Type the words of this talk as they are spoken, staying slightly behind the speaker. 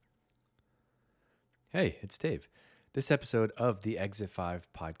Hey, it's Dave. This episode of the Exit 5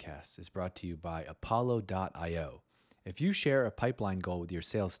 podcast is brought to you by Apollo.io. If you share a pipeline goal with your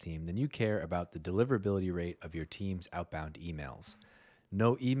sales team, then you care about the deliverability rate of your team's outbound emails.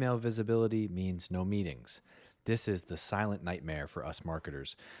 No email visibility means no meetings. This is the silent nightmare for us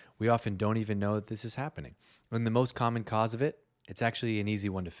marketers. We often don't even know that this is happening. And the most common cause of it, it's actually an easy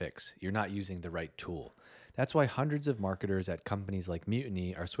one to fix. You're not using the right tool. That's why hundreds of marketers at companies like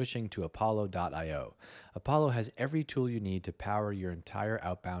Mutiny are switching to Apollo.io. Apollo has every tool you need to power your entire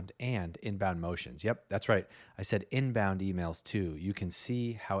outbound and inbound motions. Yep, that's right. I said inbound emails too. You can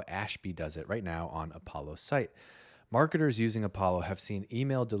see how Ashby does it right now on Apollo's site. Marketers using Apollo have seen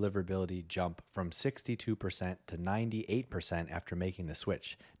email deliverability jump from 62% to 98% after making the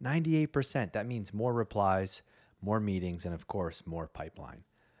switch. 98%, that means more replies, more meetings, and of course, more pipeline.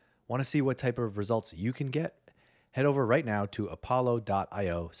 Want to see what type of results you can get? Head over right now to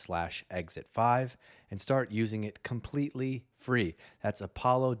apollo.io/exit5 and start using it completely free. That's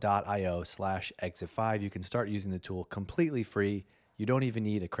apollo.io/exit5. You can start using the tool completely free. You don't even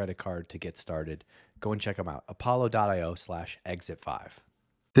need a credit card to get started. Go and check them out. apollo.io/exit5.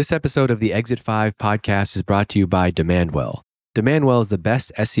 This episode of the Exit 5 podcast is brought to you by Demandwell. Demandwell is the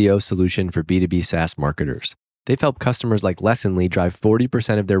best SEO solution for B2B SaaS marketers. They've helped customers like Lessonly drive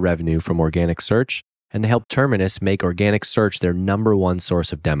 40% of their revenue from organic search, and they helped Terminus make organic search their number one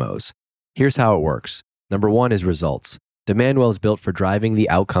source of demos. Here's how it works. Number one is results. Demandwell is built for driving the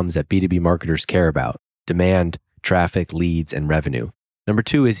outcomes that B2B marketers care about: demand, traffic, leads, and revenue. Number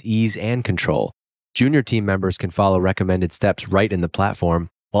two is ease and control. Junior team members can follow recommended steps right in the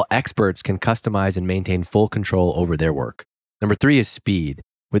platform, while experts can customize and maintain full control over their work. Number three is speed.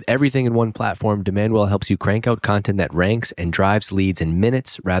 With everything in one platform, Demandwell helps you crank out content that ranks and drives leads in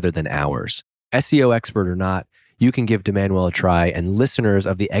minutes rather than hours. SEO expert or not, you can give Demandwell a try, and listeners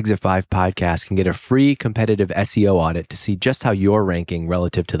of the Exit 5 podcast can get a free competitive SEO audit to see just how you're ranking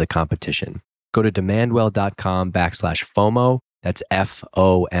relative to the competition. Go to demandwell.com/FOMO, that's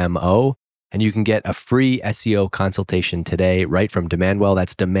FOMO, and you can get a free SEO consultation today right from Demandwell.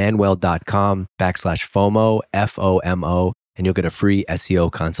 That's demandwell.com/FOMO, FOMO. And you'll get a free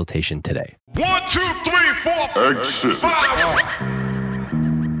SEO consultation today. 1, 2, 3, 4, Exit 5.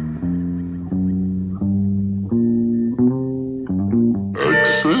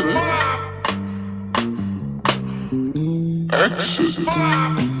 Exit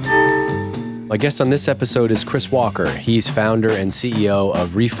 5. My guest on this episode is Chris Walker. He's founder and CEO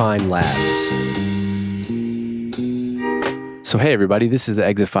of Refine Labs. So hey everybody, this is the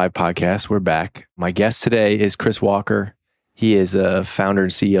Exit 5 podcast. We're back. My guest today is Chris Walker. He is a founder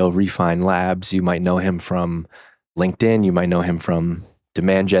and CEO of Refine Labs. You might know him from LinkedIn. You might know him from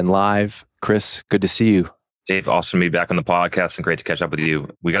Demand Gen Live. Chris, good to see you. Dave, awesome to be back on the podcast and great to catch up with you.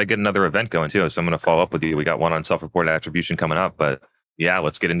 We got to get another event going too, so I'm going to follow up with you. We got one on self-reported attribution coming up, but yeah,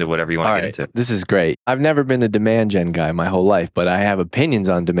 let's get into whatever you want to get into. This is great. I've never been a Demand Gen guy my whole life, but I have opinions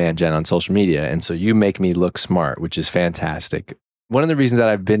on Demand Gen on social media, and so you make me look smart, which is fantastic. One of the reasons that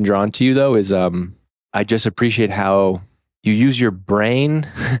I've been drawn to you though is I just appreciate how you use your brain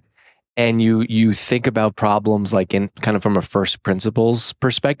and you think about problems like in kind of from a first principles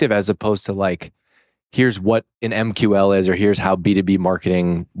perspective, as opposed to like, here's what an MQL is, or here's how B2B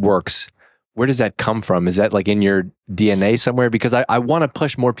marketing works. Where does that come from? Is that like in your DNA somewhere? Because I want to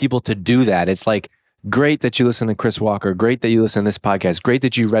push more people to do that. It's like, great that you listen to Chris Walker, great that you listen to this podcast, great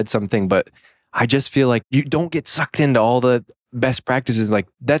that you read something, but I just feel like you don't get sucked into all the best practices. Like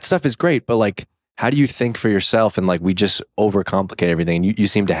that stuff is great, but like, how do you think for yourself? And like, we just overcomplicate everything. And you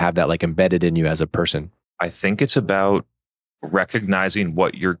seem to have that like embedded in you as a person. I think it's about recognizing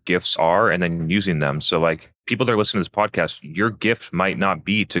what your gifts are and then using them. So like people that are listening to this podcast, your gift might not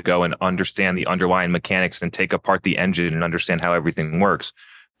be to go and understand the underlying mechanics and take apart the engine and understand how everything works.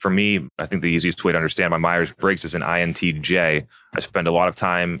 For me, I think the easiest way to understand my Myers-Briggs is an INTJ. I spend a lot of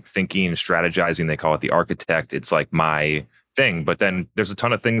time thinking, strategizing. They call it the architect. It's like my thing, but then there's a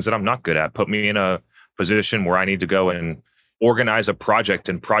ton of things that I'm not good at. Put me in a position where I need to go and organize a project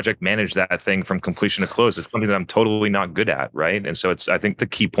and project manage that thing from completion to close. It's something that I'm totally not good at, right? And so I think the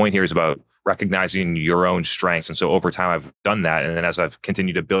key point here is about recognizing your own strengths. And so over time, I've done that. And then as I've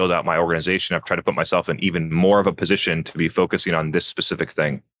continued to build out my organization, I've tried to put myself in even more of a position to be focusing on this specific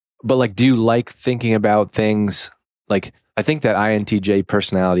thing. But like, do you like thinking about things like, I think that INTJ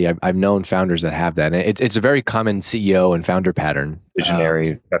personality, I've known founders that have that. And it's a very common CEO and founder pattern.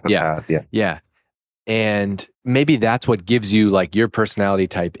 Visionary path, yeah. Yeah. And maybe that's what gives you like your personality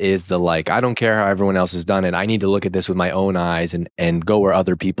type is the like, I don't care how everyone else has done it. I need to look at this with my own eyes and go where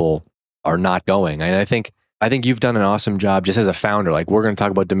other people are not going. And I think I think you've done an awesome job just as a founder. Like we're going to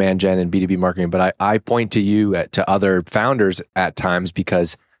talk about demand gen and B2B marketing, but I point to you to other founders at times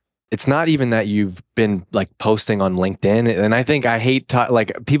because it's not even that you've been like posting on LinkedIn. And I think I hate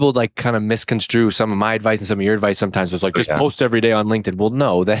like people like kind of misconstrue some of my advice and some of your advice sometimes. It's like just post every day on LinkedIn. Well,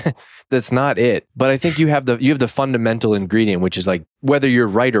 no, that's not it. But I think you have the fundamental ingredient, which is like whether you're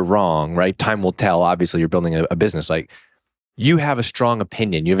right or wrong, right? Time will tell. Obviously, you're building a business. Like you have a strong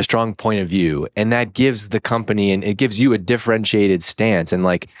opinion, you have a strong point of view, and that gives the company and it gives you a differentiated stance. And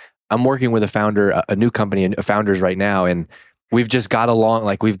like I'm working with a new company and founders right now, and we've just got along,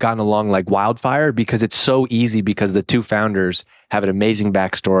 like we've gotten along like wildfire because it's so easy because the two founders have an amazing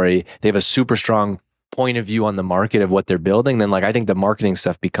backstory. They have a super strong point of view on the market of what they're building. Then like, I think the marketing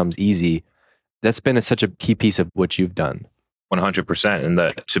stuff becomes easy. That's been such a key piece of what you've done. 100%.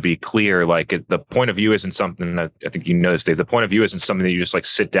 And to be clear, like the point of view isn't something that I think you noticed, Dave. The point of view isn't something that you just like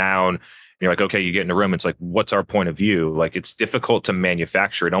sit down and you're like, okay, you get in a room. It's like, what's our point of view? Like it's difficult to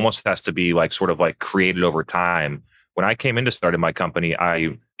manufacture. It almost has to be like sort of like created over time. When I came into starting my company,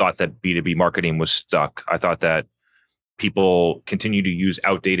 I thought that B2B marketing was stuck. I thought that people continue to use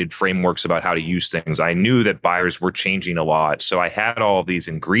outdated frameworks about how to use things. I knew that buyers were changing a lot. So I had all of these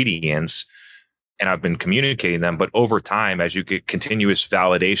ingredients and I've been communicating them. But over time, as you get continuous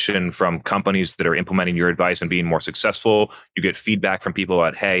validation from companies that are implementing your advice and being more successful, you get feedback from people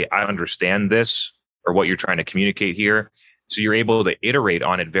about, hey, I understand this or what you're trying to communicate here. So you're able to iterate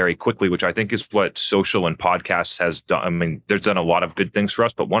on it very quickly, which I think is what social and podcasts has done. I mean, there's done a lot of good things for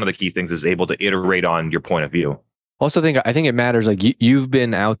us, but one of the key things is able to iterate on your point of view. Also, I think it matters. Like you've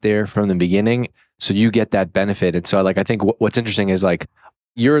been out there from the beginning, so you get that benefit. And so, like, I think what's interesting is like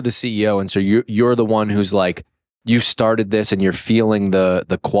you're the CEO, and so you're the one who's like you started this, and you're feeling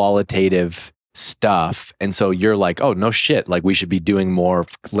the qualitative stuff, and so you're like, oh no shit, like we should be doing more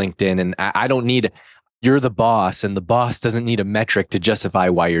LinkedIn, and I don't need. You're the boss, and the boss doesn't need a metric to justify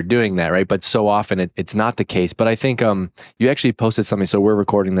why you're doing that, right? But so often it's not the case. But I think you actually posted something. So we're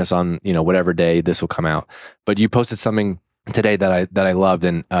recording this on whatever day this will come out. But you posted something today that I loved,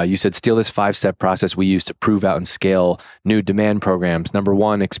 and you said steal this 5-step process we use to prove out and scale new demand programs. Number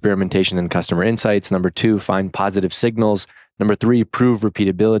 1, experimentation and customer insights. Number 2, find positive signals. Number 3, prove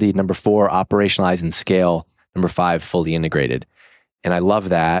repeatability. Number 4, operationalize and scale. Number 5, fully integrated. And I love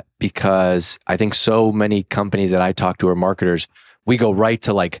that because I think so many companies that I talk to are marketers, we go right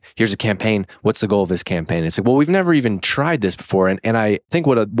to like, here's a campaign. What's the goal of this campaign? It's like, well, we've never even tried this before. And I think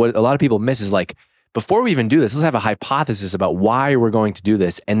what a lot of people miss is like, before we even do this, let's have a hypothesis about why we're going to do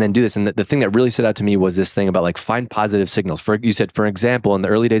this and then do this. And the thing that really stood out to me was this thing about like find positive signals. You said, for example, in the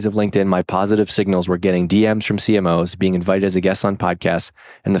early days of LinkedIn, my positive signals were getting DMs from CMOs, being invited as a guest on podcasts,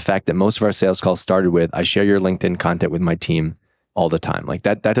 and the fact that most of our sales calls started with, I share your LinkedIn content with my team all the time. Like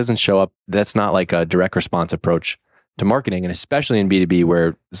that doesn't show up. That's not like a direct response approach to marketing. And especially in B2B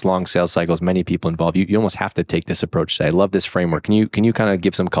where it's long sales cycles, many people involved, you almost have to take this approach. Say, I love this framework. Can you kind of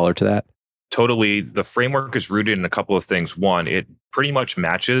give some color to that? Totally. The framework is rooted in a couple of things. One, it pretty much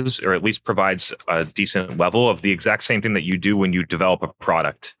matches or at least provides a decent level of the exact same thing that you do when you develop a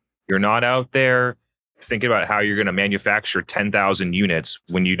product. You're not out there thinking about how you're going to manufacture 10,000 units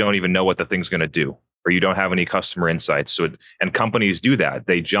when you don't even know what the thing's going to do, or you don't have any customer insights. And companies do that.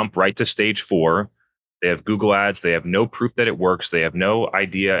 They jump right to stage 4. They have Google ads. They have no proof that it works. They have no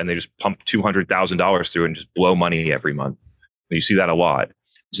idea. And they just pump $200,000 through it and just blow money every month. And you see that a lot.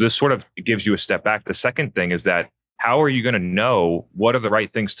 So this sort of gives you a step back. The second thing is that how are you going to know what are the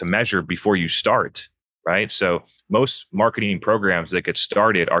right things to measure before you start, right? So most marketing programs that get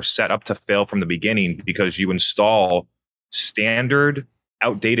started are set up to fail from the beginning because you install standard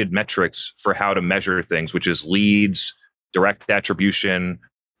outdated metrics for how to measure things, which is leads, direct attribution,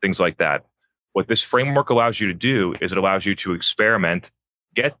 things like that. What this framework allows you to do is it allows you to experiment,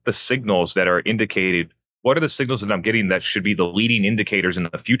 get the signals that are indicated. What are the signals that I'm getting that should be the leading indicators in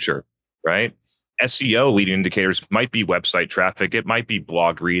the future, right? SEO leading indicators might be website traffic, it might be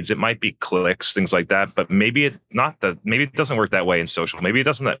blog reads, it might be clicks, things like that. But maybe it doesn't work that way in social. Maybe it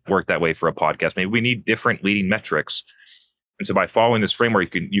doesn't work that way for a podcast. Maybe we need different leading metrics. And so by following this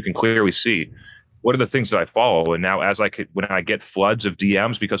framework, you can clearly see what are the things that I follow. And now when I get floods of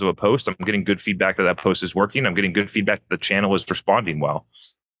DMs because of a post, I'm getting good feedback that post is working. I'm getting good feedback that the channel is responding well.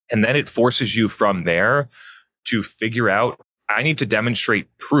 And then it forces you from there to figure out, I need to demonstrate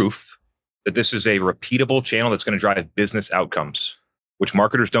proof that this is a repeatable channel that's going to drive business outcomes, which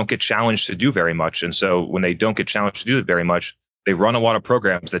marketers don't get challenged to do very much. And so when they don't get challenged to do it very much, they run a lot of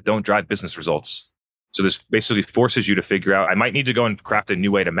programs that don't drive business results. So this basically forces you to figure out, I might need to go and craft a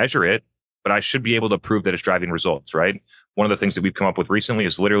new way to measure it, but I should be able to prove that it's driving results, right? one of the things that we've come up with recently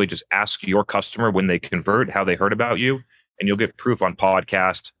is literally just ask your customer when they convert how they heard about you, and you'll get proof on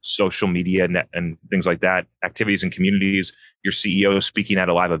podcast, social media, and things like that, activities and communities, your CEO speaking at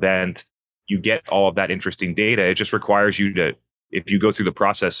a live event. You get all of that interesting data. It just requires you to, if you go through the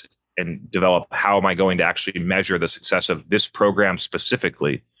process and develop, how am I going to actually measure the success of this program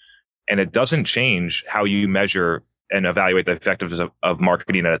specifically? And it doesn't change how you measure and evaluate the effectiveness of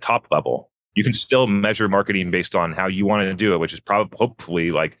marketing at a top level. You can still measure marketing based on how you want to do it, which is probably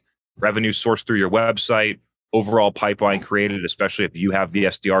hopefully like revenue sourced through your website, overall pipeline created, especially if you have the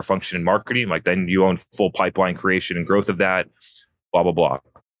SDR function in marketing, like then you own full pipeline creation and growth of that, blah, blah, blah.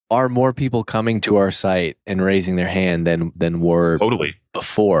 Are more people coming to our site and raising their hand than were Totally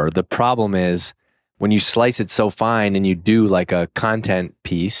before? The problem is when you slice it so fine and you do like a content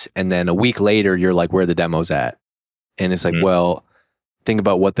piece, and then a week later you're like, where the demo's at? And it's like, well, think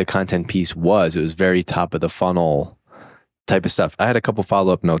about what the content piece was. It was very top of the funnel type of stuff. I had a couple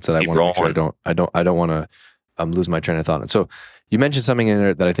follow-up notes that I want to make sure I don't want to lose my train of thought. So you mentioned something in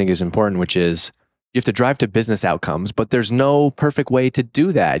there that I think is important, which is you have to drive to business outcomes, but there's no perfect way to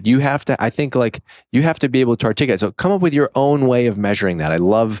do that. You have to, I think, like, you have to be able to articulate. So come up with your own way of measuring that. I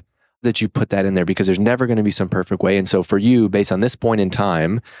love that you put that in there, because there's never going to be some perfect way. And so for you, based on this point in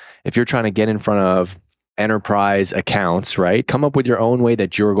time, if you're trying to get in front of enterprise accounts, right, come up with your own way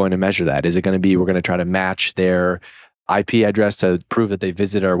that you're going to measure that. Is it going to be, we're going to try to match their IP address to prove that they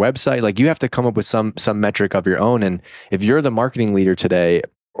visited our website? Like, you have to come up with some metric of your own. And if you're the marketing leader today,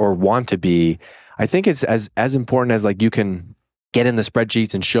 or want to be, I think it's as important as, like, you can get in the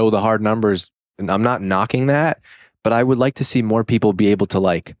spreadsheets and show the hard numbers. And I'm not knocking that, but I would like to see more people be able to,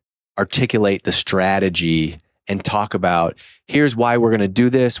 like, articulate the strategy and talk about, here's why we're going to do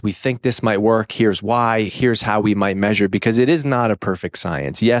this. We think this might work. Here's why. Here's how we might measure, because it is not a perfect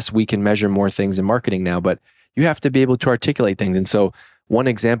science. Yes, we can measure more things in marketing now, but you have to be able to articulate things. And so one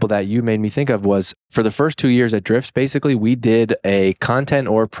example that you made me think of was, for the first 2 years at Drifts, basically we did a content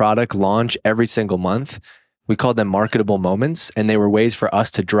or product launch every single month. We called them marketable moments, and they were ways for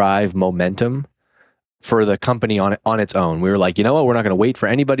us to drive momentum for the company on its own. We were like, you know what? We're not going to wait for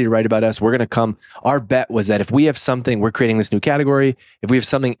anybody to write about us. We're going to come. Our bet was that if we have something, we're creating this new category. If we have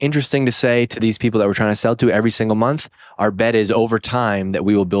something interesting to say to these people that we're trying to sell to every single month, our bet is over time that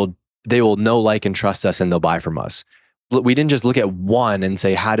we will build, they will know, like, and trust us, and they'll buy from us. We didn't just look at one and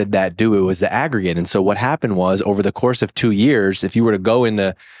say, how did that do? It was the aggregate. And so what happened was, over the course of 2 years, if you were to go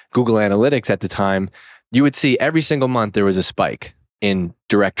into Google Analytics at the time, you would see every single month there was a spike in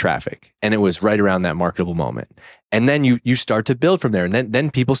direct traffic, and it was right around that marketable moment. And then you start to build from there, and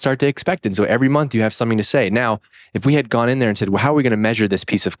then people start to expect it. And so every month you have something to say. Now, if we had gone in there and said, well, how are we going to measure this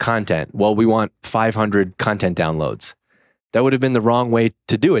piece of content? Well, we want 500 content downloads. That would have been the wrong way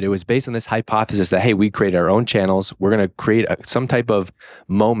to do it. It was based on this hypothesis that, hey, we create our own channels. We're going to create some type of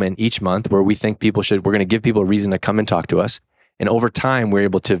moment each month where we think we're going to give people a reason to come and talk to us. And over time, we're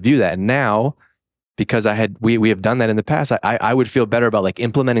able to view that. And now, because we have done that in the past, I would feel better about, like,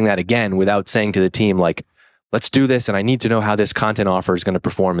 implementing that again without saying to the team, like, let's do this, and I need to know how this content offer is going to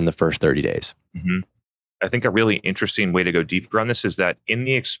perform in the first 30 days. Mm-hmm. I think a really interesting way to go deeper on this is that in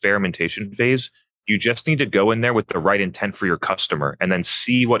the experimentation phase, you just need to go in there with the right intent for your customer and then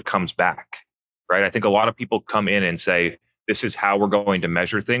see what comes back, right? I think a lot of people come in and say, this is how we're going to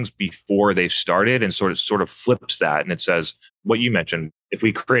measure things before they started, and sort of flips that. And it says, what you mentioned, if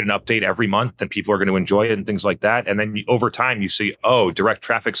we create an update every month, then people are going to enjoy it and things like that. And then over time, you see, oh, direct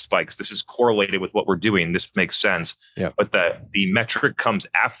traffic spikes. This is correlated with what we're doing. This makes sense. Yeah. But the metric comes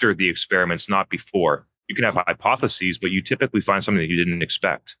after the experiments, not before. You can have hypotheses, but you typically find something that you didn't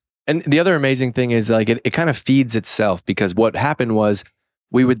expect. And the other amazing thing is, like, it kind of feeds itself, because what happened was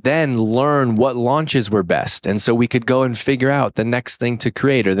we would then learn what launches were best. And so we could go and figure out the next thing to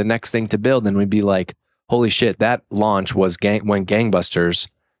create or the next thing to build. And we'd be like, holy shit, that launch went gangbusters.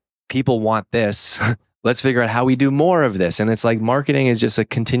 People want this. Let's figure out how we do more of this. And it's like, marketing is just a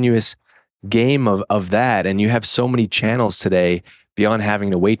continuous game of that. And you have so many channels today beyond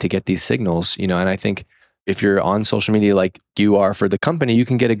having to wait to get these signals, and I think if you're on social media like you are for the company, you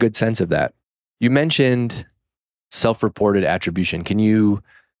can get a good sense of that. You mentioned self-reported attribution. Can you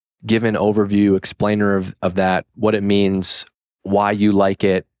give an overview, explainer of that, what it means, why you like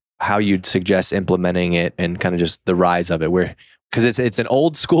it, how you'd suggest implementing it, and kind of just the rise of it? Because it's an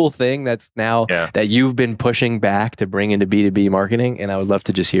old school thing that's now that you've been pushing back to bring into B2B marketing, and I would love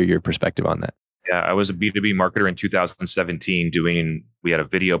to just hear your perspective on that. Yeah, I was a B2B marketer in 2017 we had a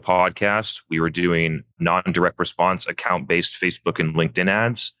video podcast. We were doing non-direct response, account-based Facebook and LinkedIn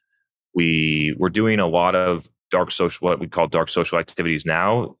ads. We were doing a lot of what we call dark social activities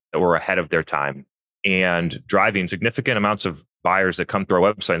now that were ahead of their time. and driving significant amounts of buyers that come through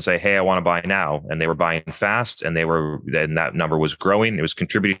our website and say, hey, I want to buy now. And they were buying fast, and that number was growing. It was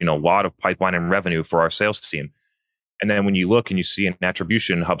contributing a lot of pipeline and revenue for our sales team. And then when you look and you see an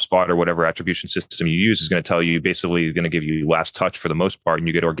attribution, HubSpot or whatever attribution system you use is going to tell you, basically going to give you last touch for the most part. And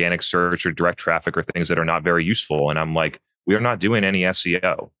you get organic search or direct traffic or things that are not very useful. And I'm like, we are not doing any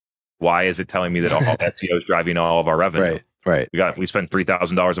SEO. Why is it telling me that all SEO is driving all of our revenue? Right. We spend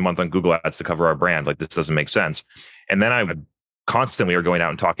 $3,000 a month on Google Ads to cover our brand. Like, this doesn't make sense. And then I constantly are going out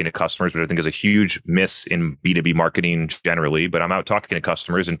and talking to customers, which I think is a huge miss in B2B marketing generally. But I'm out talking to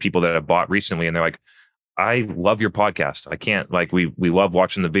customers and people that have bought recently, and they're like, I love your podcast. I can't, like, we love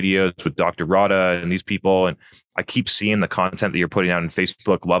watching the videos with Dr. Rada and these people. And I keep seeing the content that you're putting out on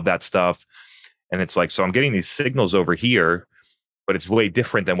Facebook, love that stuff. And it's like, so I'm getting these signals over here, but it's way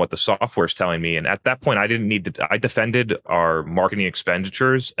different than what the software is telling me. And at that point, I defended our marketing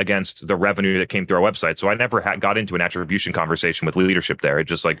expenditures against the revenue that came through our website. So I never got into an attribution conversation with leadership there. It's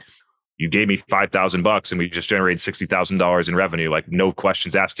just like, you gave me $5,000 and we just generated $60,000 in revenue. Like, no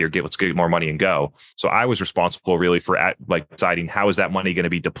questions asked here. Let's get more money and go. So I was responsible really for deciding how is that money going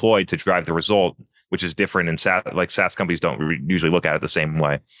to be deployed to drive the result, which is different in SaaS. Like, SaaS companies don't usually look at it the same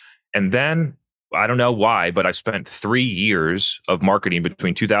way. And then I don't know why, but I spent 3 years of marketing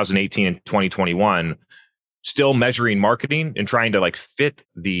between 2018 and 2021, still measuring marketing and trying to like fit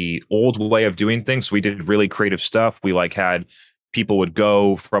the old way of doing things. So we did really creative stuff. We had people would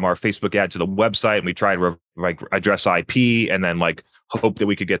go from our Facebook ad to the website, and we tried to address IP and then hope that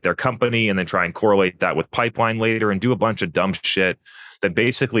we could get their company and then try and correlate that with pipeline later and do a bunch of dumb shit that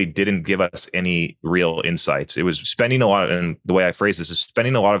basically didn't give us any real insights. It was spending a lot, and the way I phrase this is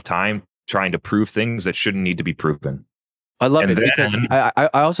spending a lot of time trying to prove things that shouldn't need to be proven. I love it because I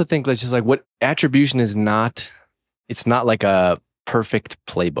also think that's just what attribution is not. It's not like a perfect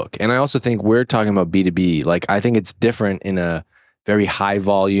playbook. And I also think we're talking about B2B. I think it's different in a very high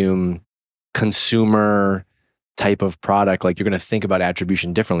volume consumer type of product. You're going to think about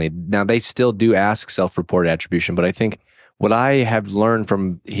attribution differently. Now, they still do ask self-reported attribution, but I think what I have learned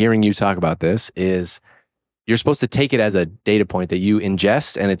from hearing you talk about this is you're supposed to take it as a data point that you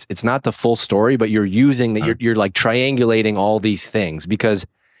ingest, and it's not the full story, but you're using that. You're triangulating all these things, because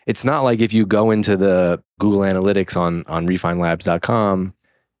it's not like if you go into the Google Analytics on refinelabs.com,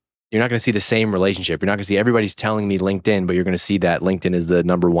 you're not going to see the same relationship. You're not going to see everybody's telling me LinkedIn, but you're going to see that LinkedIn is the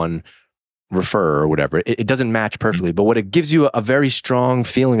number one refer or whatever. It doesn't match perfectly, but what it gives you a very strong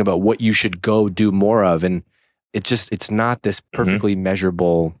feeling about what you should go do more of. And it's not this perfectly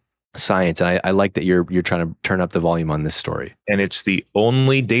measurable science. And I like that you're trying to turn up the volume on this story. And it's the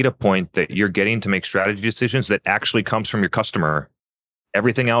only data point that you're getting to make strategy decisions that actually comes from your customer.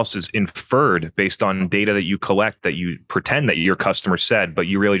 Everything else is inferred based on data that you collect, that you pretend that your customer said, but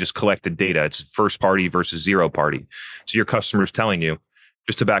you really just collected data. It's first party versus zero party. So your customer's telling you,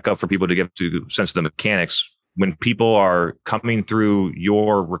 just to back up for people to get to sense of the mechanics, when people are coming through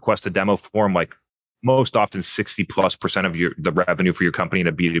your requested demo form, most often 60+% of the revenue for your company in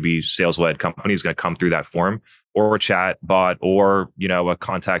a B2B sales-led company is going to come through that form, or a chat bot, or a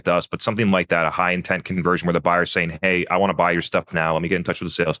contact us, but something like that, a high intent conversion where the buyer's saying, hey, I want to buy your stuff now. Let me get in touch with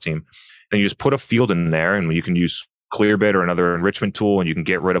the sales team. Then you just put a field in there, and you can use Clearbit or another enrichment tool, and you can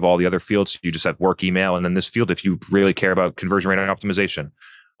get rid of all the other fields. You just have work email, and then this field, if you really care about conversion rate and optimization.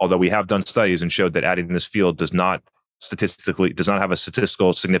 Although we have done studies and showed that adding this field does not have a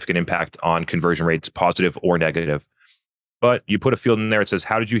statistical significant impact on conversion rates, positive or negative. But you put a field in there, it says,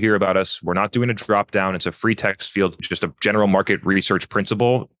 how did you hear about us? We're not doing a drop down. It's a free text field, just a general market research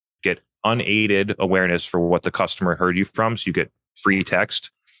principle. Get unaided awareness for what the customer heard you from. So you get free text.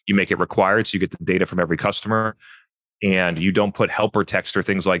 You make it required, so you get the data from every customer. And you don't put helper text or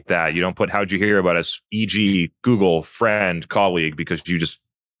things like that. You don't put, how'd you hear about us? E.g., Google, friend, colleague, because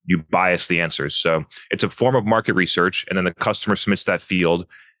you bias the answers. So it's a form of market research, and then the customer submits that field, and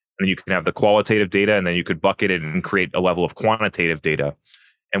then you can have the qualitative data, and then you could bucket it and create a level of quantitative data.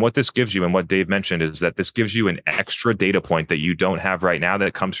 And what this gives you, and what Dave mentioned, is that this gives you an extra data point that you don't have right now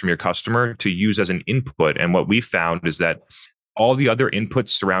that comes from your customer to use as an input. And what we found is that all the other inputs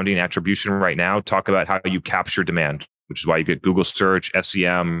surrounding attribution right now talk about how you capture demand, which is why you get Google search,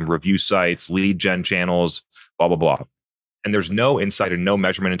 SEM, review sites, lead gen channels, blah, blah, blah. And there's no insight and no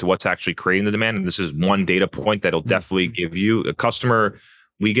measurement into what's actually creating the demand. And this is one data point that'll definitely give you a customer.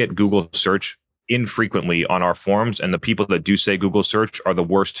 We get Google search infrequently on our forums, and the people that do say Google search are the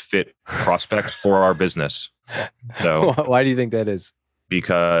worst fit prospects for our business. So why do you think that is?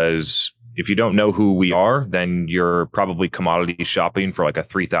 Because if you don't know who we are, then you're probably commodity shopping for a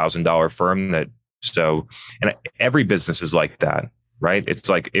 $3,000 firm and every business is like that. right? It's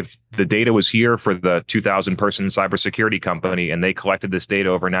like if the data was here for the 2,000 person cybersecurity company and they collected this data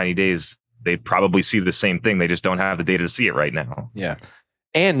over 90 days, they'd probably see the same thing. They just don't have the data to see it right now. Yeah.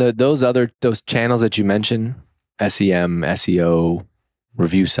 And those channels that you mentioned, SEM, SEO,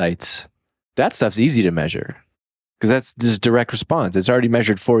 review sites, that stuff's easy to measure because that's just direct response. It's already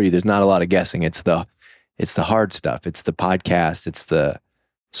measured for you. There's not a lot of guessing. It's the hard stuff. It's the podcast. It's the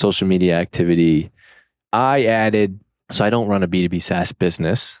social media activity. I added, so I don't run a B2B SaaS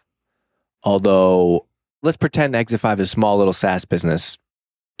business, although let's pretend Exit 5 is a small little SaaS business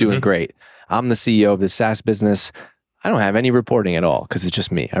doing great. I'm the CEO of this SaaS business. I don't have any reporting at all because it's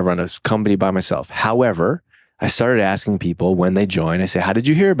just me. I run a company by myself. However, I started asking people when they join, I say, how did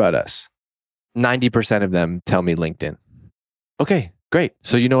you hear about us? 90% of them tell me LinkedIn. Okay, great.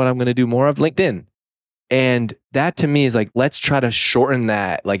 So you know what I'm going to do more of? LinkedIn. And that to me is like, let's try to shorten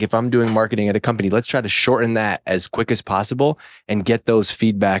that. Like if I'm doing marketing at a company, let's try to shorten that as quick as possible and get those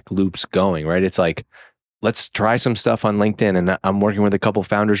feedback loops going, right? It's like, let's try some stuff on LinkedIn. And I'm working with a couple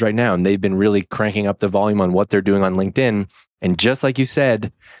founders right now, and they've been really cranking up the volume on what they're doing on LinkedIn. And just like you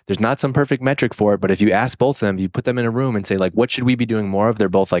said, there's not some perfect metric for it, but if you ask both of them, you put them in a room and say like, what should we be doing more of? They're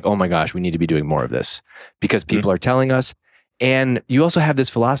both like, oh my gosh, we need to be doing more of this because people are telling us. And you also have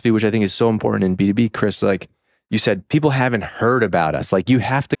this philosophy, which I think is so important in B2B, Chris, like you said, people haven't heard about us. Like you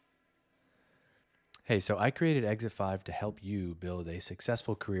have to. Hey, so I created Exit 5 to help you build a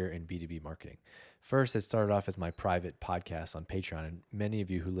successful career in B2B marketing. First, it started off as my private podcast on Patreon, and many of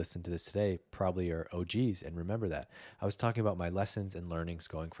you who listen to this today probably are OGs and remember that. I was talking about my lessons and learnings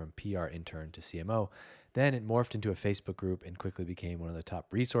going from PR intern to CMO. Then it morphed into a Facebook group and quickly became one of the top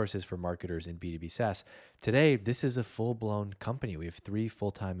resources for marketers in B2B SaaS. Today, this is a full-blown company. We have 3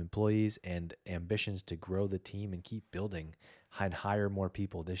 full-time employees and ambitions to grow the team and keep building and hire more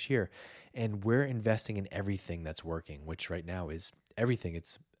people this year. And we're investing in everything that's working, which right now is everything.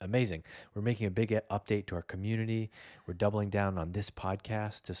 It's amazing. We're making a big update to our community. We're doubling down on this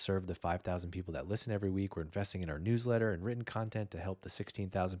podcast to serve the 5,000 people that listen every week. We're investing in our newsletter and written content to help the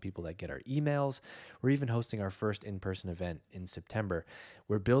 16,000 people that get our emails. We're even hosting our first in-person event in September.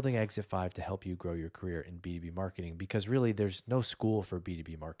 We're building Exit 5 to help you grow your career in B2B marketing because really there's no school for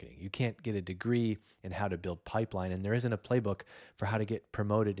B2B marketing. You can't get a degree in how to build pipeline, and there isn't a playbook for how to get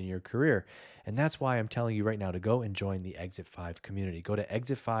promoted in your career. And that's why I'm telling you right now to go and join the Exit 5 community. Go to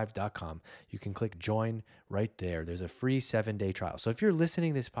exit5.com. You can click join right there. There's a free 7-day trial. So if you're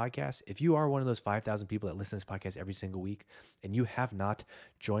listening to this podcast, if you are one of those 5,000 people that listen to this podcast every single week and you have not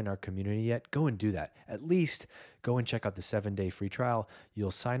joined our community yet, go and do that. At least go and check out the 7-day free trial.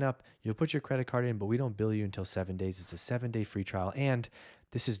 You'll sign up, you'll put your credit card in, but we don't bill you until 7 days. It's a 7-day free trial. And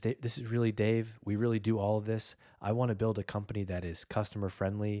this is really Dave. We really do all of this. I want to build a company that is customer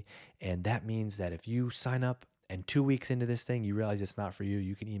friendly. And that means that if you sign up and 2 weeks into this thing, you realize it's not for you,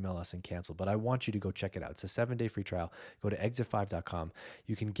 you can email us and cancel. But I want you to go check it out. It's a 7-day free trial. Go to exit5.com.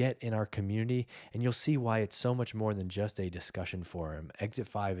 You can get in our community and you'll see why it's so much more than just a discussion forum. Exit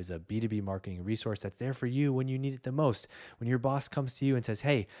 5 is a B2B marketing resource that's there for you when you need it the most. When your boss comes to you and says,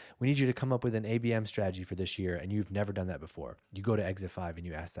 hey, we need you to come up with an ABM strategy for this year, and you've never done that before, you go to Exit 5 and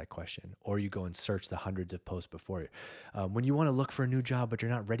you ask that question, or you go and search the hundreds of posts before you. When you want to look for a new job, but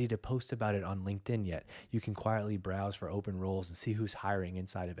you're not ready to post about it on LinkedIn yet, you can quietly browse for open roles and see who's hiring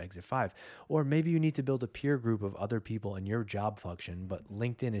inside of Exit 5. Or maybe you need to build a peer group of other people in your job function, but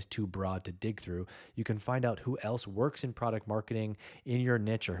LinkedIn is too broad to dig through. You can find out who else works in product marketing in your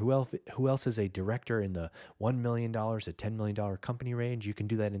niche, or who else is a director in the $1 million to $10 million company range. You can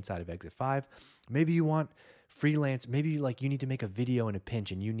do that inside of Exit 5. Maybe you want freelance, maybe you need to make a video in a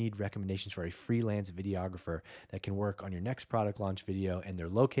pinch and you need recommendations for a freelance videographer that can work on your next product launch video, and they're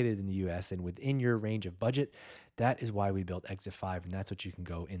located in the US and within your range of budget. That is why we built Exit 5, and that's what you can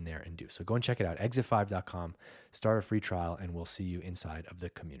go in there and do. So go and check it out, exit5.com, start a free trial, and we'll see you inside of the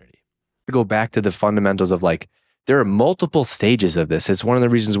community. To go back to the fundamentals of there are multiple stages of this. It's one of the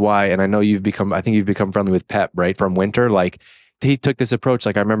reasons why, and I know I think you've become friendly with Pep, right? From Winter, he took this approach.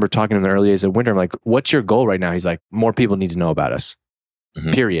 I remember talking to him in the early days of Winter. I'm like, what's your goal right now? He's like, more people need to know about us,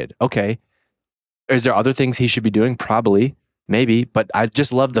 period. Okay. Is there other things he should be doing? Probably, maybe, but I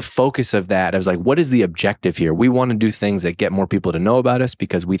just love the focus of that. I was like, what is the objective here? We want to do things that get more people to know about us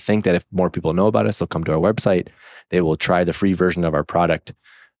because we think that if more people know about us, they'll come to our website. They will try the free version of our product.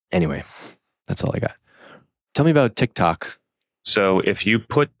 Anyway, that's all I got. Tell me about TikTok. So if you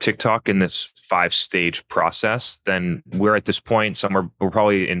put TikTok in this 5-stage process, then we're at this point we're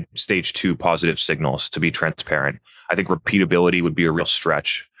probably in stage 2, positive signals, to be transparent. I think repeatability would be a real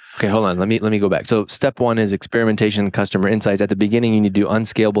stretch. Okay, hold on. Let me go back. So step one is experimentation and customer insights. At the beginning, you need to do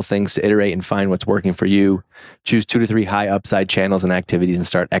unscalable things to iterate and find what's working for you. Choose 2 to 3 high upside channels and activities and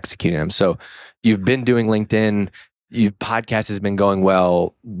start executing them. So you've been doing LinkedIn. Your podcast has been going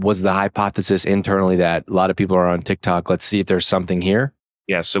well. Was the hypothesis internally that a lot of people are on TikTok? Let's see if there's something here.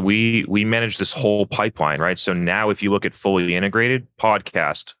 Yeah, so we manage this whole pipeline, right? So now if you look at fully integrated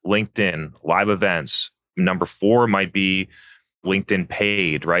podcast, LinkedIn, live events, number 4 might be LinkedIn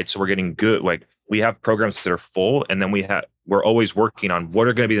paid, right? So we're getting good. Like we have programs that are full, and then we're always working on what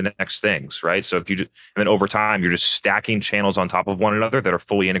are going to be the next things, right? So if you and then over time you're just stacking channels on top of one another that are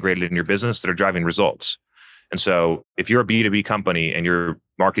fully integrated in your business that are driving results. And so if you're a B2B company and your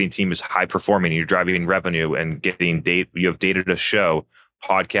marketing team is high performing and you're driving revenue and getting you have data to show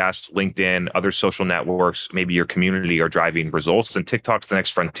podcast, LinkedIn, other social networks, maybe your community are driving results, then TikTok's the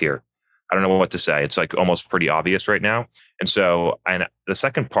next frontier. I don't know what to say. It's like almost pretty obvious right now. And so, and the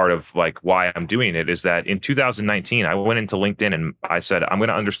second part of like why I'm doing it is that in 2019, I went into LinkedIn and I said, I'm going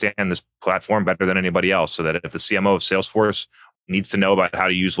to understand this platform better than anybody else so that if the CMO of Salesforce needs to know about how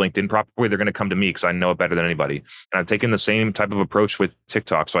to use LinkedIn properly, they're going to come to me because I know it better than anybody. And I've taken the same type of approach with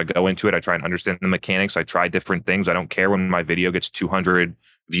TikTok. So I go into it, I try and understand the mechanics. I try different things. I don't care when my video gets 200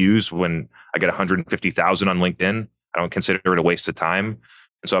 views, when I get 150,000 on LinkedIn. I don't consider it a waste of time.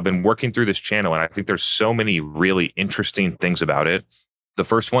 And so I've been working through this channel, and I think there's so many really interesting things about it. The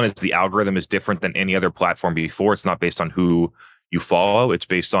first one is the algorithm is different than any other platform before. It's not based on who you follow. It's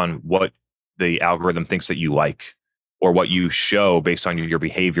based on what the algorithm thinks that you like, or what you show based on your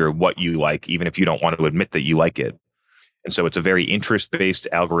behavior, what you like, even if you don't want to admit that you like it. And so it's a very interest-based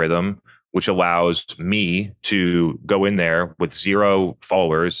algorithm, which allows me to go in there with 0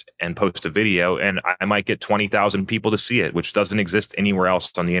 followers and post a video, and I might get 20,000 people to see it, which doesn't exist anywhere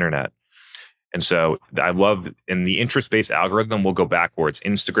else on the internet. And so I love, in the interest-based algorithm will go backwards.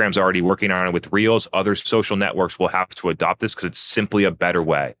 Instagram's already working on it with Reels. Other social networks will have to adopt this because it's simply a better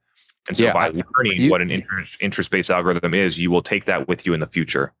way. And so by learning what an interest-based algorithm is, you will take that with you in the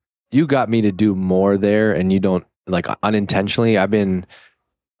future. You got me to do more there, and you don't, like, unintentionally.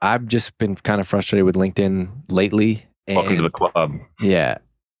 I've just been kind of frustrated with LinkedIn lately. Welcome to the club. Yeah.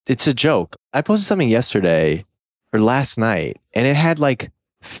 It's a joke. I posted something yesterday or last night, and it had like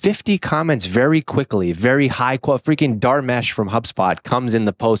 50 comments very quickly, very high quality. Freaking Dharmesh from HubSpot comes in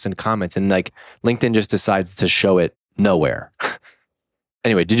the post and comments, and like LinkedIn just decides to show it nowhere.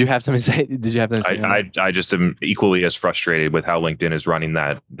 Anyway, did you have something to say? Did you have something to say? I just am equally as frustrated with how LinkedIn is running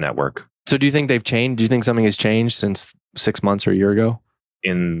that network. So do you think they've changed? Do you think something has changed since 6 months or a year ago?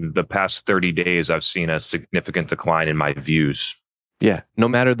 In the past 30 days, I've seen a significant decline in my views. Yeah, no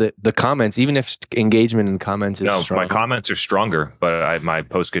matter the comments, even if engagement in comments is strong. My comments are stronger, but my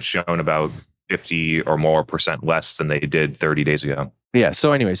post gets shown about 50 or more % less than they did 30 days ago. Yeah.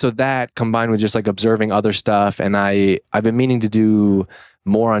 So anyway, so that combined with just like observing other stuff, and I've been meaning to do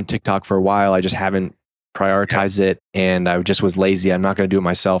more on TikTok for a while. I just haven't prioritized it, and I just was lazy. I'm not going to do it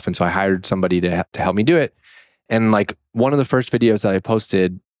myself, and so I hired somebody to help me do it. And like one of the first videos that I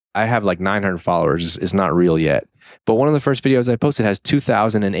posted, I have like 900 followers. It's not real yet, but one of the first videos I posted has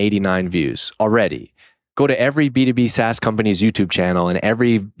 2,089 views already. Go to every B2B SaaS company's YouTube channel, and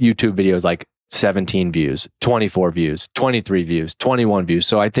every YouTube video is like 17 views, 24 views, 23 views, 21 views.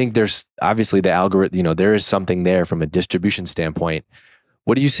 So I think there's obviously the algorithm, there is something there from a distribution standpoint.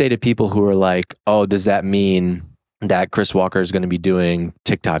 What do you say to people who are like, oh, does that mean that Chris Walker is going to be doing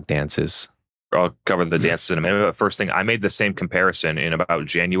TikTok dances? I'll cover the dances in a minute. But first thing, I made the same comparison in about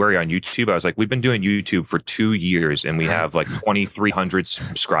January on YouTube. I was like, we've been doing YouTube for 2 years, and we have like 2,300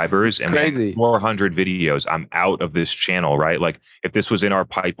 subscribers and we have 400 videos. I'm out of this channel, right? Like if this was in our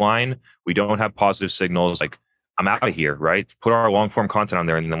pipeline, we don't have positive signals. Like I'm out of here, right? Put our long form content on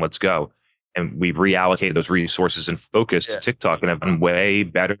there and then let's go. And we've reallocated those resources and focus to TikTok, and have been way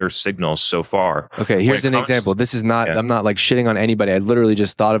better signals so far. Okay, here's an example. This is not, I'm not like shitting on anybody. I literally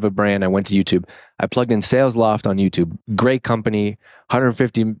just thought of a brand. I went to YouTube. I plugged in SalesLoft on YouTube. Great company,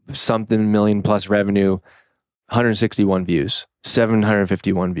 150 something million plus revenue, 161 views,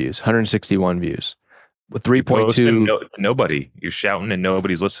 751 views, 161 views. With 3.2. Nobody. You're shouting and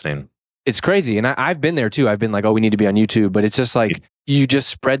nobody's listening. It's crazy. And I've been there too. I've been like, oh, we need to be on YouTube. But it's just like, you just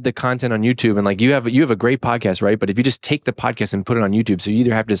spread the content on YouTube, and like you have a great podcast, right? But if you just take the podcast and put it on YouTube, so you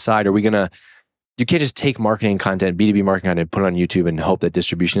either have to decide, you can't just take marketing content, B2B marketing content, and put it on YouTube and hope that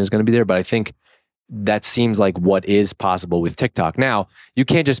distribution is going to be there. But I think that seems like what is possible with TikTok. Now, you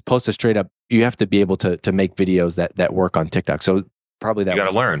can't just post a straight up, you have to be able to make videos that work on TikTok. So probably that you got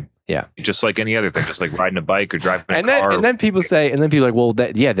to learn. Yeah. Just like any other thing, just like riding a bike or driving a car. And then people say, well,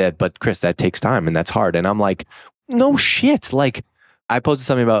 but Chris, that takes time and that's hard. And I'm like, no shit. Like, I posted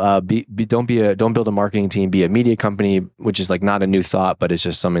something about don't build a marketing team, be a media company, which is like not a new thought, but it's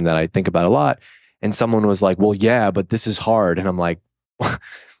just something that I think about a lot. And someone was like, well, yeah, but this is hard. And I'm like,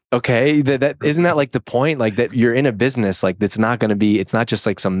 okay, that isn't that like the point? Like that you're in a business, like it's not just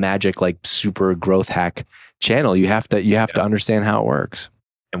like some magic, like super growth hack channel. You have to understand how it works.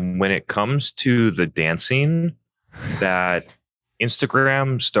 And when it comes to the dancing, that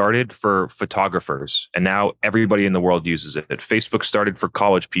Instagram started for photographers and now everybody in the world uses it. Facebook started for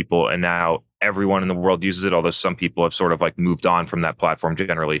college people and now everyone in the world uses it, although some people have sort of like moved on from that platform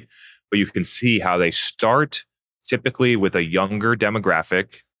generally. But you can see how they start typically with a younger demographic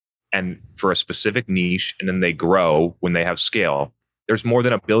and for a specific niche, and then they grow when they have scale. There's more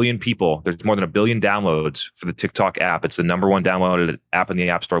than 1 billion people. There's more than 1 billion downloads for the TikTok app. It's the #1 downloaded app in the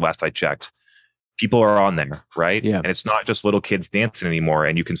App Store last I checked. People are on there, right? Yeah. And it's not just little kids dancing anymore.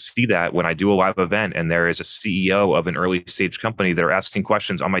 And you can see that when I do a live event and there is a CEO of an early stage company that are asking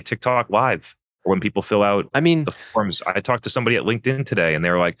questions on my TikTok live, or when people fill out the forms. I talked to somebody at LinkedIn today and they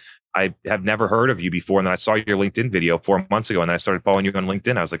were like, I have never heard of you before. And then I saw your LinkedIn video 4 months ago and then I started following you on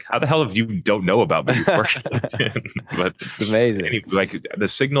LinkedIn. I was like, how the hell have you don't know about me? But it's amazing. Anyway, like the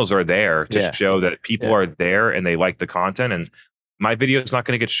signals are there to show that people are there and they like the content. And my video is not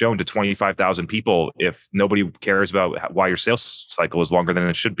going to get shown to 25,000 people if nobody cares about why your sales cycle is longer than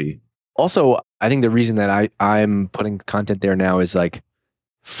it should be. Also, I think the reason that I'm putting content there now is like,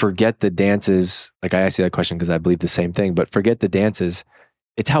 forget the dances. Like I asked you that question because I believe the same thing, but forget the dances.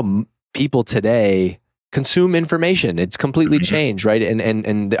 It's how people today consume information. It's completely changed, right?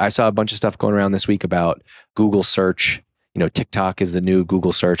 And I saw a bunch of stuff going around this week about Google search. TikTok is the new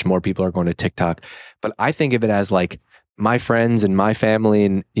Google search. More people are going to TikTok. But I think of it as like my friends and my family,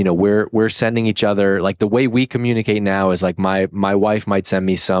 and we're sending each other, like the way we communicate now is like my wife might send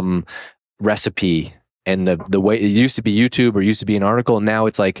me some recipe, and the way it used to be YouTube or used to be an article, and now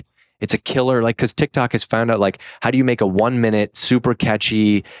it's like it's a killer, like because TikTok has found out like how do you make a 1 minute super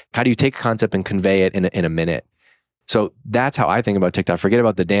catchy, how do you take a concept and convey it in a minute. So that's how I think about TikTok. Forget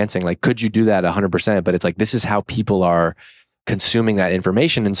about the dancing. Like, could you do that 100%? But it's like, this is how people are consuming that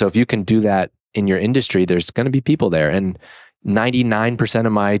information. And so if you can do that in your industry, there's going to be people there. And 99%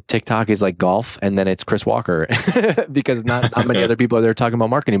 of my TikTok is like golf, and then it's Chris Walker because not many other people are there talking about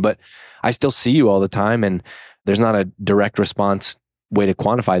marketing. But I still see you all the time, and there's not a direct response way to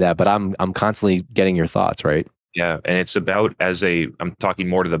quantify that. But I'm constantly getting your thoughts, right? Yeah, and it's about I'm talking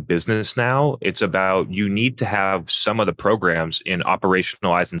more to the business now. It's about you need to have some of the programs in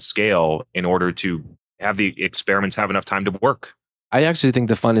operationalize and scale in order to have the experiments have enough time to work. I actually think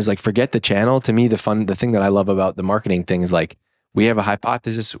the fun is like, forget the channel. To me, the thing that I love about the marketing thing is like, we have a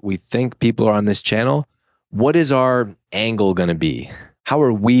hypothesis. We think people are on this channel. What is our angle going to be? How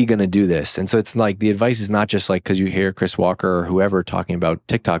are we going to do this? And so it's like, the advice is not just like, because you hear Chris Walker or whoever talking about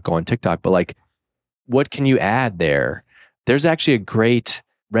TikTok, go on TikTok, but like, what can you add there? There's actually a great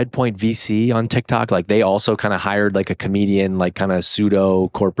Redpoint VC on TikTok. Like they also kind of hired like a comedian, like kind of pseudo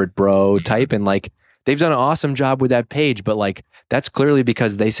corporate bro type. And like, they've done an awesome job with that page, but like, that's clearly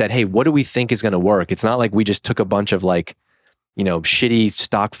because they said, hey, what do we think is going to work? It's not like we just took a bunch of like, shitty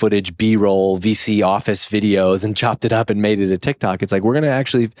stock footage, B-roll, VC office videos and chopped it up and made it a TikTok. It's like, we're going to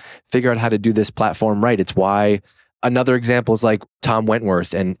actually figure out how to do this platform right. It's why another example is like Tom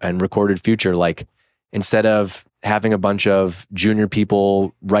Wentworth and Recorded Future. Like, instead of having a bunch of junior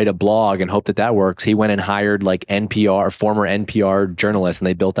people write a blog and hope that works, he went and hired like former NPR journalists, and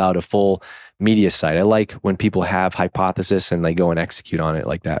they built out a full media site. I like when people have hypothesis and they go and execute on it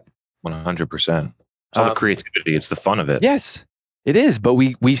like that. 100%. It's all the creativity. It's the fun of it. Yes, it is. But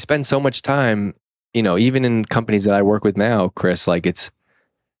we spend so much time, even in companies that I work with now, Chris, like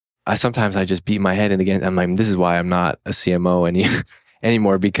sometimes I just beat my head in again. I'm like, this is why I'm not a CMO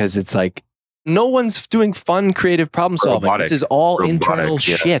anymore, because it's like, no one's doing fun, creative problem solving. This is all internal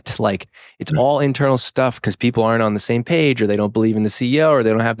shit. Like, it's all internal stuff because people aren't on the same page, or they don't believe in the CEO, or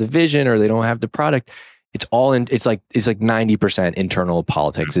they don't have the vision, or they don't have the product. It's all it's like 90% internal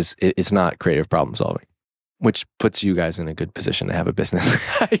politics. It's not creative problem solving, which puts you guys in a good position to have a business,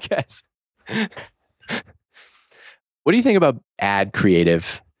 I guess. What do you think about ad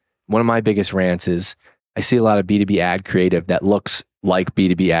creative? One of my biggest rants is I see a lot of B2B ad creative that looks like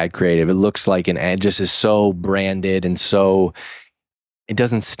B2B ad creative. It looks like an ad, just is so branded and so it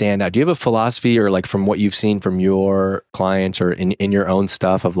doesn't stand out. Do you have a philosophy, or like from what you've seen from your clients or in your own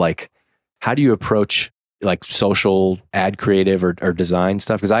stuff, of like, how do you approach like social ad creative or design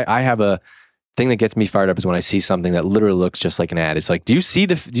stuff? Because I have a thing that gets me fired up is when I see something that literally looks just like an ad. It's like, do you see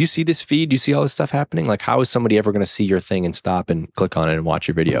this feed? Do you see all this stuff happening? Like, how is somebody ever going to see your thing and stop and click on it and watch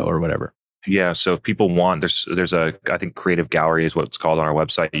your video or whatever? Yeah. So if people want, there's a, I think Creative Gallery is what it's called on our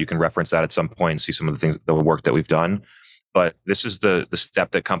website. You can reference that at some point and see some of the things, the work that we've done. But this is the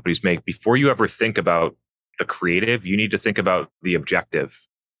step that companies make before you ever think about the creative. You need to think about the objective.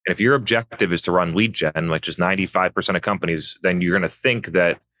 And if your objective is to run lead gen, which is 95% of companies, then you're going to think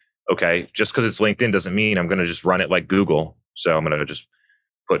that, okay, just because it's LinkedIn doesn't mean I'm going to just run it like Google. So I'm going to just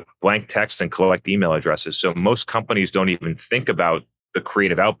put blank text and collect email addresses. So most companies don't even think about the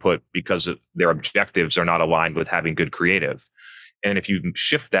creative output because their objectives are not aligned with having good creative. And if you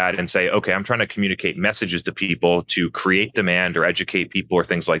shift that and say, okay, I'm trying to communicate messages to people to create demand or educate people or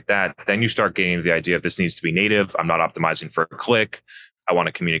things like that, then you start getting the idea of this needs to be native. I'm not optimizing for a click. I want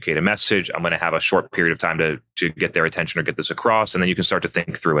to communicate a message. I'm going to have a short period of time to get their attention or get this across. And then you can start to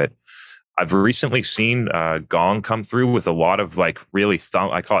think through it. I've recently seen Gong come through with a lot of like really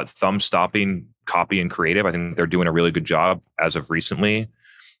I call it thumb stopping copy and creative. I think they're doing a really good job as of recently.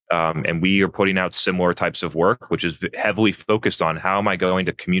 And we are putting out similar types of work, which is heavily focused on how am I going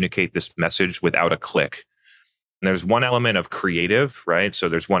to communicate this message without a click. And there's one element of creative, right? So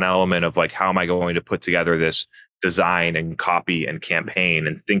there's one element of like, how am I going to put together this design and copy and campaign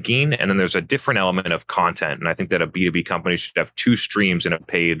and thinking? And then there's a different element of content. And I think that a B2B company should have two streams in a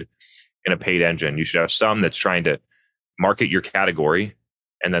paid engine. You should have some that's trying to market your category,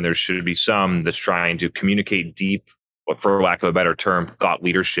 and then there should be some that's trying to communicate deep, but for lack of a better term, thought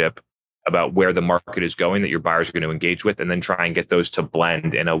leadership about where the market is going that your buyers are going to engage with, and then try and get those to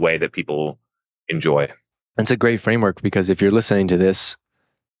blend in a way that people enjoy. That's a great framework, because if you're listening to this,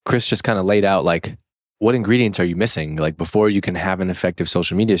 Chris just kind of laid out like, what ingredients are you missing? Like, before you can have an effective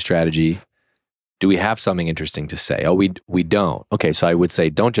social media strategy, do we have something interesting to say? Oh, we don't. Okay, so I would say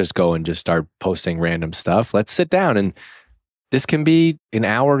don't just go and just start posting random stuff. Let's sit down, and this can be an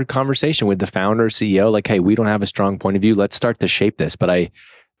hour conversation with the founder, CEO. Like, hey, we don't have a strong point of view. Let's start to shape this. But I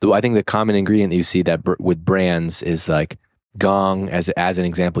think the common ingredient that you see that with brands is like Gong, as an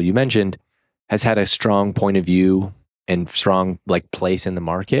example you mentioned, has had a strong point of view and strong like place in the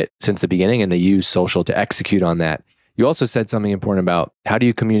market since the beginning, and they use social to execute on that. You also said something important about how do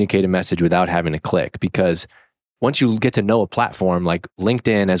you communicate a message without having to click? Because once you get to know a platform, like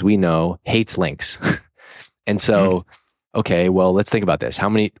LinkedIn, as we know, hates links. And so, okay, well, let's think about this.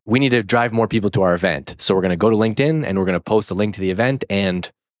 We need to drive more people to our event. So we're going to go to LinkedIn and we're going to post a link to the event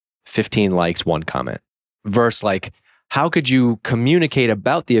and 15 likes, 1 comment. Versus like, how could you communicate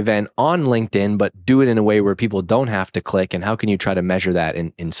about the event on LinkedIn, but do it in a way where people don't have to click? And how can you try to measure that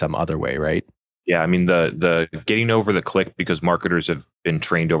in some other way, right? Yeah, I mean, the getting over the click, because marketers have been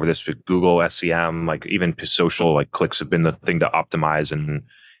trained over this with Google SEM, like even social, like clicks have been the thing to optimize and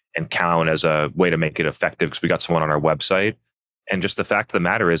count as a way to make it effective, because we got someone on our website. And just the fact of the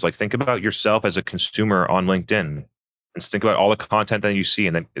matter is, like, think about yourself as a consumer on LinkedIn, and think about all the content that you see.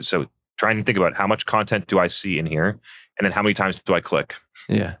 And then, so trying to think about how much content do I see in here? And then how many times do I click?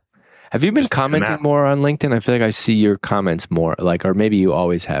 Yeah. Have you been commenting more on LinkedIn? I feel like I see your comments more, like, or maybe you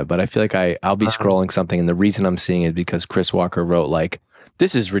always have, but I feel like I'll be scrolling something, and the reason I'm seeing it because Chris Walker wrote like,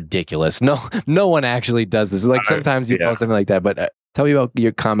 this is ridiculous. No one actually does this. Like sometimes you post something like that, but tell me about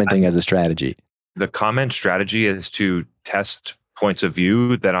your commenting as a strategy. The comment strategy is to test points of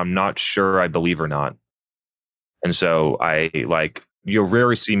view that I'm not sure I believe or not. And so you'll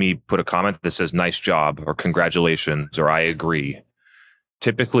rarely see me put a comment that says nice job or congratulations or I agree.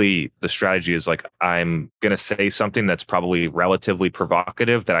 Typically, the strategy is like, I'm going to say something that's probably relatively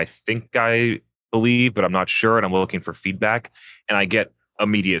provocative that I think I believe, but I'm not sure. And I'm looking for feedback. And I get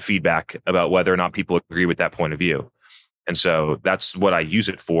immediate feedback about whether or not people agree with that point of view. And so that's what I use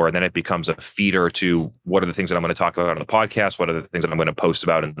it for. And then it becomes a feeder to what are the things that I'm going to talk about on the podcast? What are the things that I'm going to post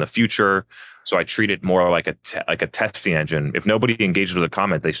about in the future? So I treat it more like a testing engine. If nobody engages with a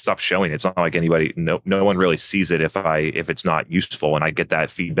comment, they stop showing it. It's not like no one really sees it if it's not useful. And I get that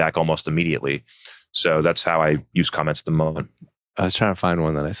feedback almost immediately. So that's how I use comments at the moment. I was trying to find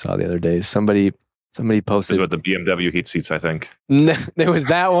one that I saw the other day. Somebody posted about the BMW heat seats, I think. There was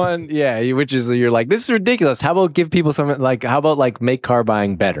that one. Yeah. Which is, you're like, this is ridiculous. How about give people something like, how about like make car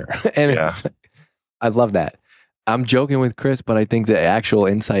buying better? And yeah. I love that. I'm joking with Chris, but I think the actual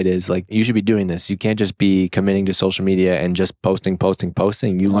insight is like, you should be doing this. You can't just be committing to social media and just posting.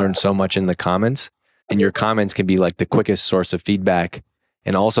 You learn so much in the comments, and your comments can be like the quickest source of feedback.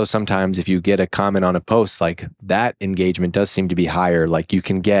 And also sometimes if you get a comment on a post, like that engagement does seem to be higher. Like you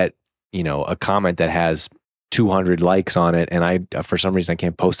can get, a comment that has 200 likes on it. And for some reason, I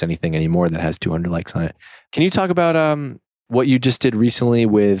can't post anything anymore that has 200 likes on it. Can you talk about what you just did recently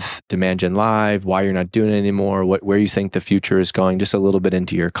with Demand Gen Live, why you're not doing it anymore, where you think the future is going? Just a little bit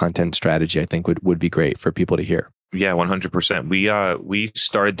into your content strategy, I think would be great for people to hear. Yeah, 100%. We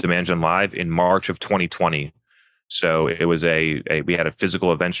started Demand Gen Live in March of 2020. So it was we had a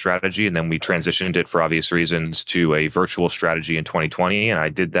physical event strategy, and then we transitioned it for obvious reasons to a virtual strategy in 2020. And I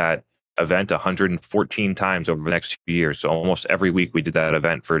did that event 114 times over the next 2 years. So almost every week we did that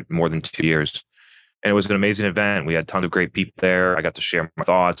event for more than 2 years. And it was an amazing event. We had tons of great people there. I got to share my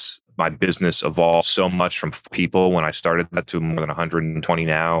thoughts. My business evolved so much from people when I started that to more than 120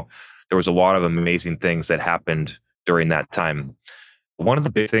 now. There was a lot of amazing things that happened during that time. One of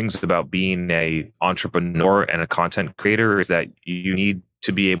the big things about being a entrepreneur and a content creator is that you need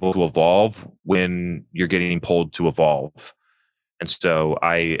to be able to evolve when you're getting pulled to evolve. And so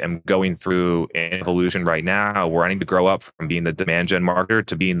I am going through an evolution right now where I need to grow up from being the demand gen marketer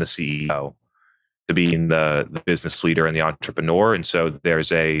to being the CEO, to being the business leader and the entrepreneur. And so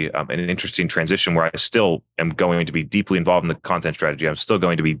there's an interesting transition where I still am going to be deeply involved in the content strategy. I'm still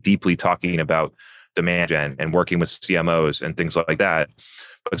going to be deeply talking about demand gen and working with CMOs and things like that.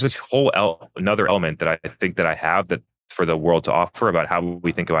 But there's a whole another element that I think that I have that for the world to offer about how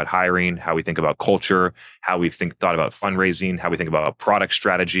we think about hiring, how we think about culture, how we thought about fundraising, how we think about product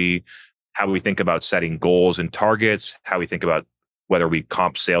strategy, how we think about setting goals and targets, how we think about whether we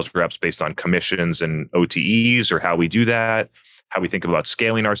comp sales reps based on commissions and OTEs or how we do that, how we think about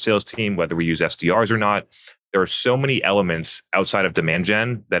scaling our sales team, whether we use SDRs or not. There are so many elements outside of demand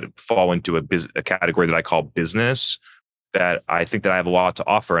gen that fall into a category that I call business that I think that I have a lot to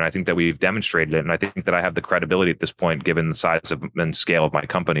offer. And I think that we've demonstrated it. And I think that I have the credibility at this point, given the size and scale of my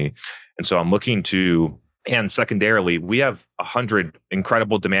company. And so I'm looking to, and secondarily, we have 100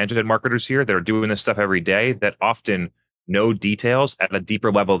 incredible demand gen marketers here that are doing this stuff every day that often know details at a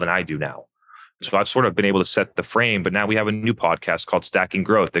deeper level than I do now. So I've sort of been able to set the frame, but now we have a new podcast called Stacking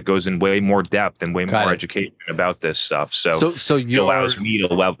Growth that goes in way more depth and way more education about this stuff. So it allows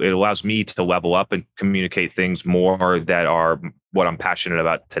me to level up and communicate things more that are what I'm passionate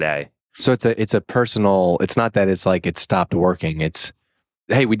about today. So it's a personal, it's not that it's like it stopped working. It's,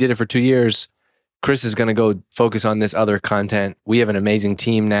 hey, we did it for 2 years. Chris is going to go focus on this other content. We have an amazing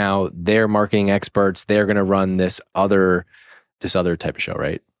team now. They're marketing experts. They're going to run this other type of show,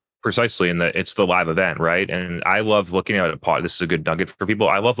 right? Precisely, and it's the live event, right? And I love looking at a pod. This is a good nugget for people.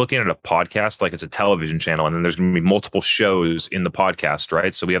 I love looking at a podcast like it's a television channel, and then there's going to be multiple shows in the podcast,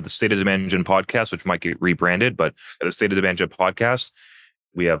 right? So we have the State of Demand Gen podcast, which might get rebranded, but the State of Demand Gen podcast.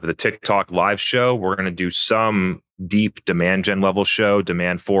 We have the TikTok live show. We're going to do some deep demand gen level show,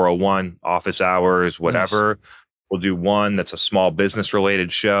 Demand 401, office hours, whatever. Nice. We'll do one that's a small business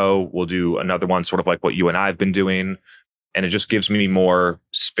related show. We'll do another one sort of like what you and I have been doing. And it just gives me more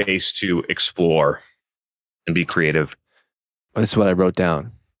space to explore and be creative. This is what I wrote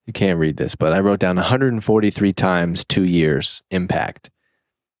down. You can't read this, but I wrote down 143 times 2 years impact.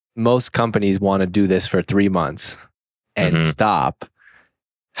 Most companies want to do this for 3 months and stop.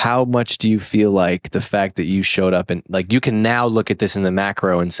 How much do you feel like the fact that you showed up and like you can now look at this in the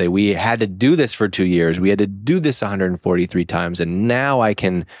macro and say, we had to do this for 2 years. We had to do this 143 times. And now I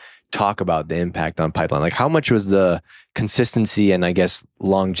can talk about the impact on pipeline. Like how much was the consistency and I guess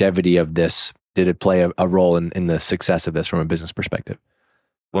longevity of this? Did it play a role in the success of this from a business perspective?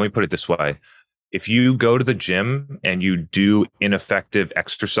 Let me put it this way. If you go to the gym and you do ineffective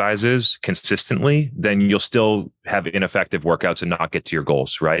exercises consistently, then you'll still have ineffective workouts and not get to your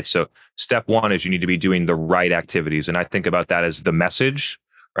goals, right? So step one is you need to be doing the right activities. And I think about that as the message,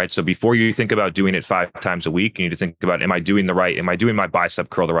 right? So before you think about doing it 5 times a week, you need to think about, am I doing my bicep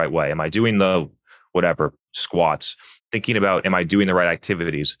curl the right way? Am I doing the whatever squats? Thinking about, am I doing the right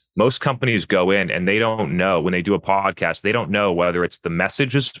activities? Most companies go in and they don't know when they do a podcast, they don't know whether it's the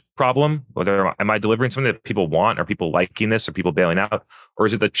message's problem, whether am I delivering something that people want? Are people liking this? Are people bailing out? Or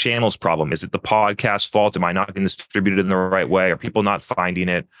is it the channel's problem? Is it the podcast fault? Am I not getting distributed in the right way? Are people not finding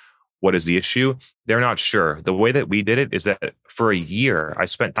it? What is the issue? They're not sure. The way that we did it is that for a year, I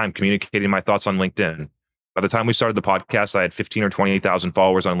spent time communicating my thoughts on LinkedIn. By the time we started the podcast, I had 15 or 20,000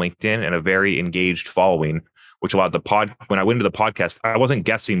 followers on LinkedIn and a very engaged following, which allowed when I went into the podcast, I wasn't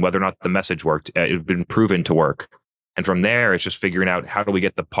guessing whether or not the message worked. It had been proven to work. And from there, it's just figuring out how do we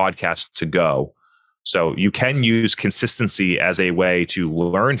get the podcast to go. So you can use consistency as a way to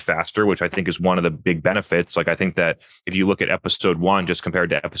learn faster, which I think is one of the big benefits. Like I think that if you look at episode 1, just compared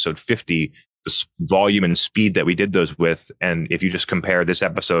to episode 50, the volume and speed that we did those with. And if you just compare this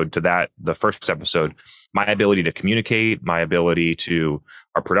episode to the first episode, my ability to communicate, my ability to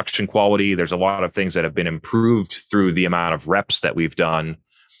our production quality, there's a lot of things that have been improved through the amount of reps that we've done.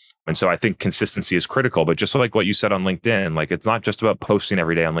 And so I think consistency is critical, but just like what you said on LinkedIn, like it's not just about posting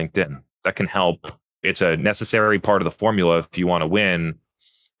every day on LinkedIn. That can help. It's a necessary part of the formula if you want to win.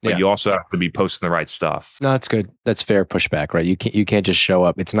 but you also have to be posting the right stuff. No, that's good. That's fair pushback, right? You can't just show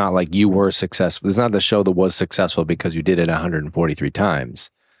up. It's not like you were successful. It's not the show that was successful because you did it 143 times.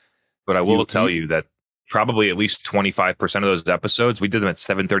 But I will tell you that probably at least 25% of those episodes, we did them at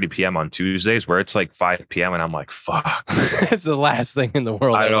 7:30 p.m. on Tuesdays, where it's like 5 p.m. and I'm like, fuck. It's the last thing in the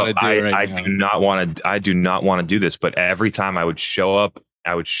world I want to do right now. I do not want to do this. But every time I would show up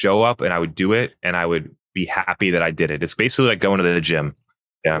and I would do it, and I would be happy that I did it. It's basically like going to the gym.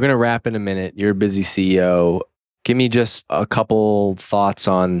 Yeah. We're going to wrap in a minute. You're a busy CEO. Give me just a couple thoughts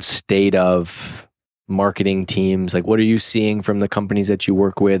on state of marketing teams. Like, what are you seeing from the companies that you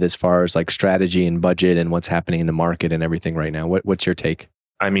work with as far as like strategy and budget and what's happening in the market and everything right now? What's your take?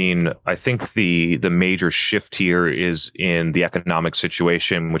 I mean, I think the major shift here is in the economic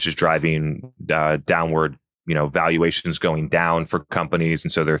situation, which is driving downward, valuations going down for companies.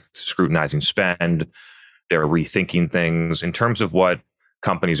 And so they're scrutinizing spend. They're rethinking things. In terms of what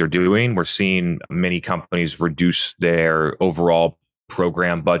companies are doing, we're seeing many companies reduce their overall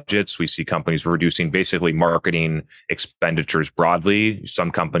program budgets. We see companies reducing basically marketing expenditures broadly.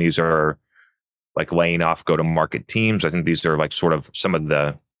 Some companies are like laying off go-to-market teams. I think these are like sort of some of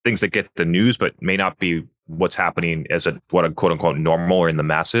the things that get the news, but may not be what's happening as what a quote unquote normal or in the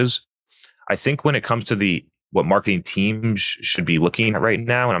masses. I think when it comes to what marketing teams should be looking at right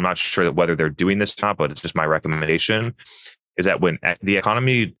now, and I'm not sure that whether they're doing this or not, but it's just my recommendation, is that when the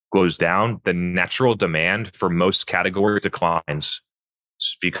economy goes down, the natural demand for most categories declines.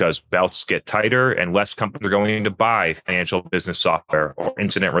 Because belts get tighter and less companies are going to buy financial business software or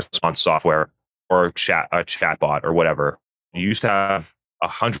incident response software or a chatbot or whatever. You used to have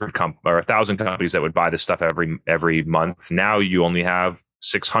 1,000 companies that would buy this stuff every month. Now you only have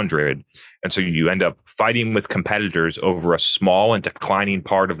 600. And so you end up fighting with competitors over a small and declining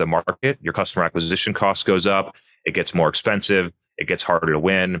part of the market. Your customer acquisition cost goes up. It gets more expensive. It gets harder to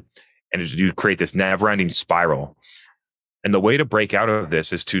win. And you create this never-ending spiral. And the way to break out of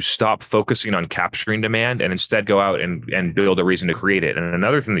this is to stop focusing on capturing demand and instead go out and build a reason to create it. And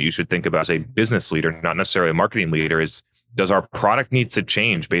another thing that you should think about as a business leader, not necessarily a marketing leader, is does our product need to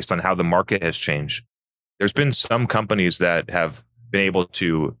change based on how the market has changed? There's been some companies that have been able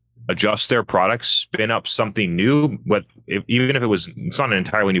to adjust their products, spin up something new, even if it's not an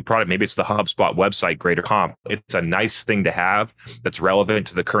entirely new product, maybe it's the HubSpot website, Greater Comp. It's a nice thing to have that's relevant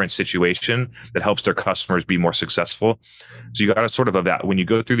to the current situation that helps their customers be more successful. So you got to sort of when you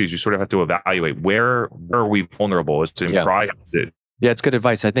go through these, you sort of have to evaluate where are we vulnerable? Is it in product? Yeah, it's good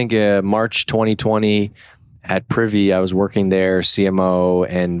advice. I think March 2020 at Privy, I was working there, CMO,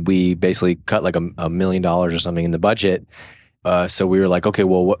 and we basically cut like $1 million or something in the budget. So we were like, okay,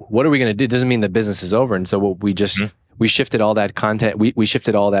 well, what are we going to do? It doesn't mean the business is over. And so we just, we shifted all that content. We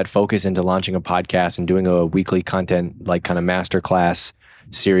shifted all that focus into launching a podcast and doing a weekly content, like kind of masterclass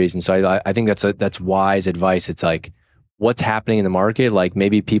series. And so I think that's wise advice. It's like, what's happening in the market? Like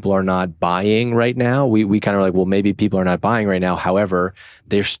maybe people are not buying right now. We kind of like, well, maybe people are not buying right now. However,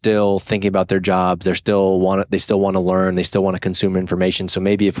 they're still thinking about their jobs. They still want to learn. They still want to consume information. So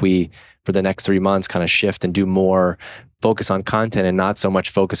maybe if we, for the next 3 months, kind of shift and do more focus on content and not so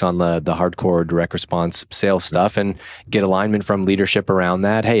much focus on the hardcore direct response sales stuff and get alignment from leadership around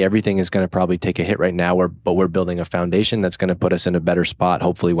that. Hey, everything is going to probably take a hit right now, but we're building a foundation that's going to put us in a better spot,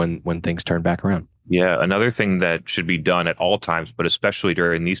 hopefully when things turn back around. Yeah. Another thing that should be done at all times, but especially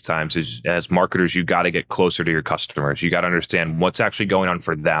during these times, is as marketers, you got to get closer to your customers. You got to understand what's actually going on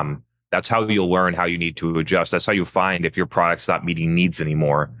for them. That's how you'll learn how you need to adjust. That's how you find if your product's not meeting needs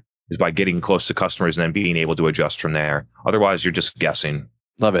anymore, is by getting close to customers and then being able to adjust from there. Otherwise, you're just guessing.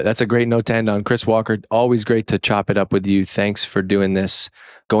 Love it. That's a great note to end on. Chris Walker, always great to chop it up with you. Thanks for doing this.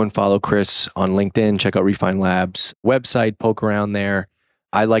 Go and follow Chris on LinkedIn. Check out Refine Labs website, poke around there.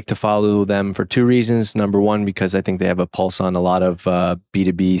 I like to follow them for 2 reasons. Number 1, because I think they have a pulse on a lot of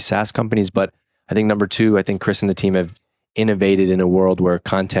B2B SaaS companies. But I think number 2, I think Chris and the team have innovated in a world where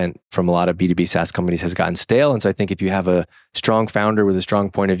content from a lot of B2B SaaS companies has gotten stale. And so I think if you have a strong founder with a strong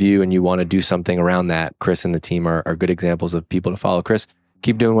point of view and you want to do something around that, Chris and the team are good examples of people to follow. Chris,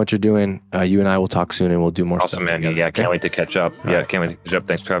 keep doing what you're doing. You and I will talk soon and we'll do more stuff. Awesome, man. Together. Yeah, can't wait to catch up. Can't wait to catch up.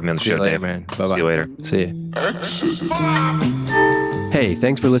 Thanks for having me on the show, later, Dave. Man. Bye-bye. See you later. See you. Hey,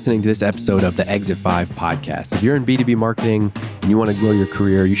 thanks for listening to this episode of the Exit 5 podcast. If you're in B2B marketing and you want to grow your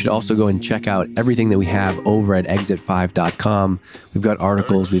career, you should also go and check out everything that we have over at exit5.com. We've got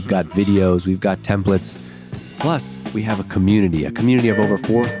articles, we've got videos, we've got templates. Plus, we have a community of over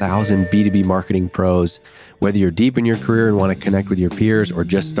 4,000 B2B marketing pros. Whether you're deep in your career and want to connect with your peers or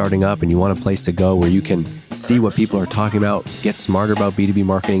just starting up and you want a place to go where you can see what people are talking about, get smarter about B2B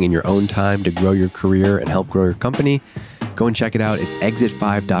marketing in your own time to grow your career and help grow your company, Go and check it out. It's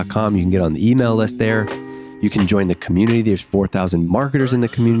exit5.com. You can get on the email list there. You can join the community. There's 4,000 marketers in the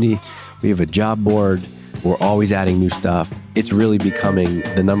community. We have a job board. We're always adding new stuff. It's really becoming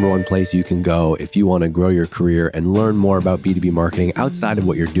the number one place you can go if you want to grow your career and learn more about B2B marketing outside of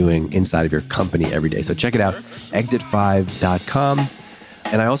what you're doing inside of your company every day. So check it out, exit5.com.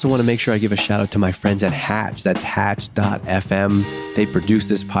 And I also want to make sure I give a shout out to my friends at Hatch. That's hatch.fm. They produce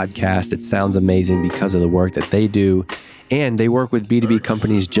this podcast. It sounds amazing because of the work that they do. And they work with B2B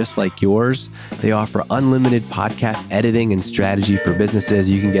companies just like yours. They offer unlimited podcast editing and strategy for businesses.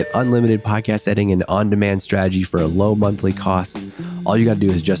 You can get unlimited podcast editing and on-demand strategy for a low monthly cost. All you got to do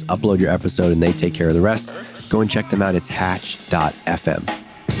is just upload your episode and they take care of the rest. Go and check them out. It's hatch.fm.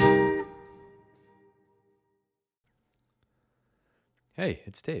 Hey,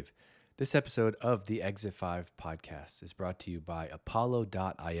 it's Dave. This episode of the Exit 5 podcast is brought to you by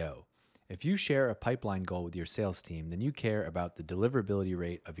Apollo.io. If you share a pipeline goal with your sales team, then you care about the deliverability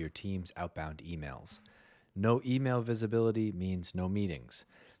rate of your team's outbound emails. No email visibility means no meetings.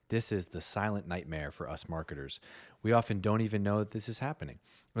 This is the silent nightmare for us marketers. We often don't even know that this is happening.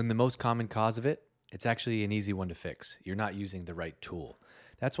 And the most common cause of it, it's actually an easy one to fix. You're not using the right tool.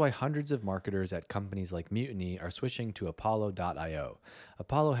 That's why hundreds of marketers at companies like Mutiny are switching to Apollo.io.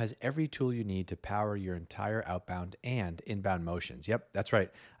 Apollo has every tool you need to power your entire outbound and inbound motions. Yep, that's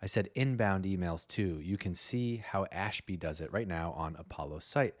right. I said inbound emails too. You can see how Ashby does it right now on Apollo's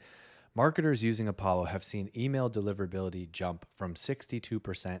site. Marketers using Apollo have seen email deliverability jump from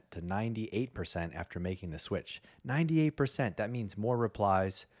 62% to 98% after making the switch. 98%, that means more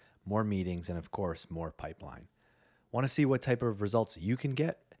replies, more meetings, and of course, more pipeline. Want to see what type of results you can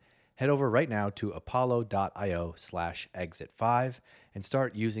get? Head over right now to apollo.io/exit5 and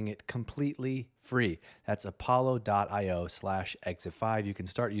start using it completely free. That's apollo.io/exit5. You can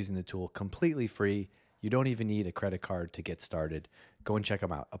start using the tool completely free. You don't even need a credit card to get started. Go and check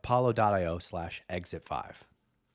them out. apollo.io/exit5.